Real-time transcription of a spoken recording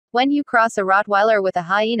When you cross a Rottweiler with a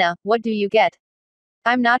hyena, what do you get?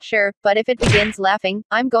 I'm not sure, but if it begins laughing,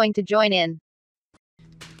 I'm going to join in.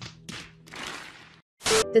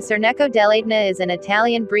 The Cirneco Dell'etna is an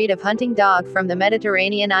Italian breed of hunting dog from the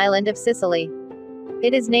Mediterranean island of Sicily.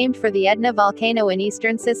 It is named for the Etna volcano in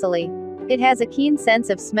eastern Sicily. It has a keen sense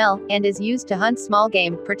of smell, and is used to hunt small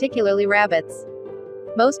game, particularly rabbits.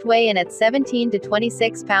 Most weigh in at 17 to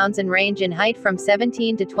 26 pounds and range in height from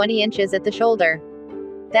 17 to 20 inches at the shoulder.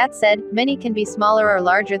 That said, many can be smaller or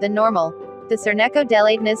larger than normal. The Cirneco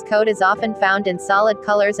Dell'etna's coat is often found in solid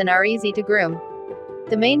colors and are easy to groom.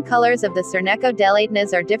 The main colors of the Cirneco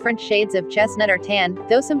Dell'etnas are different shades of chestnut or tan,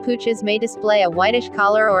 though some pooches may display a whitish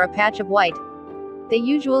collar or a patch of white. They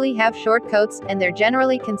usually have short coats, and they're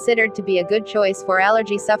generally considered to be a good choice for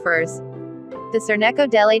allergy sufferers. The Cirneco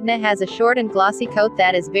Dell'etna has a short and glossy coat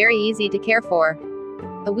that is very easy to care for.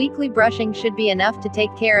 A weekly brushing should be enough to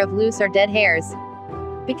take care of loose or dead hairs.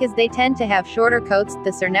 Because they tend to have shorter coats,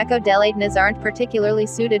 the Cirneco Dell'etnas aren't particularly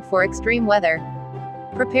suited for extreme weather.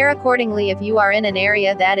 Prepare accordingly if you are in an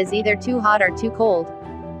area that is either too hot or too cold.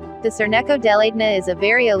 The Cirneco Dell'etna is a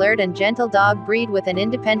very alert and gentle dog breed with an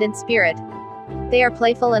independent spirit. They are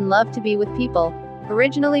playful and love to be with people.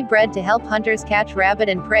 Originally bred to help hunters catch rabbit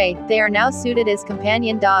and prey, they are now suited as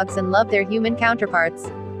companion dogs and love their human counterparts.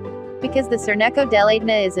 Because the Cirneco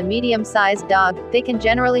Dell'etna is a medium-sized dog, they can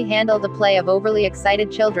generally handle the play of overly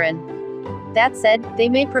excited children. That said, they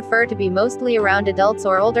may prefer to be mostly around adults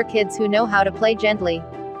or older kids who know how to play gently.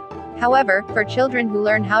 However, for children who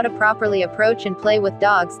learn how to properly approach and play with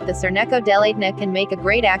dogs, the Cirneco Dell'etna can make a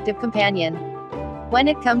great active companion. When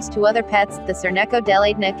it comes to other pets, the Cirneco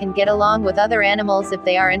Dell'etna can get along with other animals if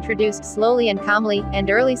they are introduced slowly and calmly, and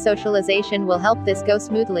early socialization will help this go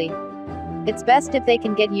smoothly. It's best if they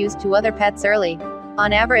can get used to other pets early.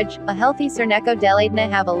 On average, a healthy Cirneco Dell'etna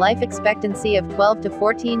have a life expectancy of 12 to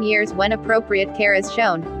 14 years when appropriate care is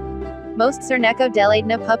shown. Most Cirneco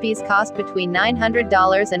Dell'etna puppies cost between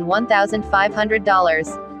 $900 and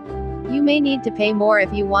 $1,500. You may need to pay more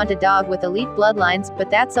if you want a dog with elite bloodlines, but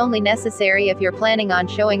that's only necessary if you're planning on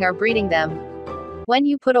showing or breeding them. When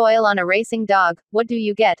you put oil on a racing dog, what do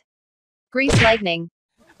you get? Grease lightning.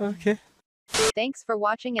 Okay. Thanks for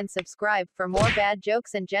watching and subscribe for more bad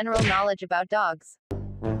jokes and general knowledge about dogs.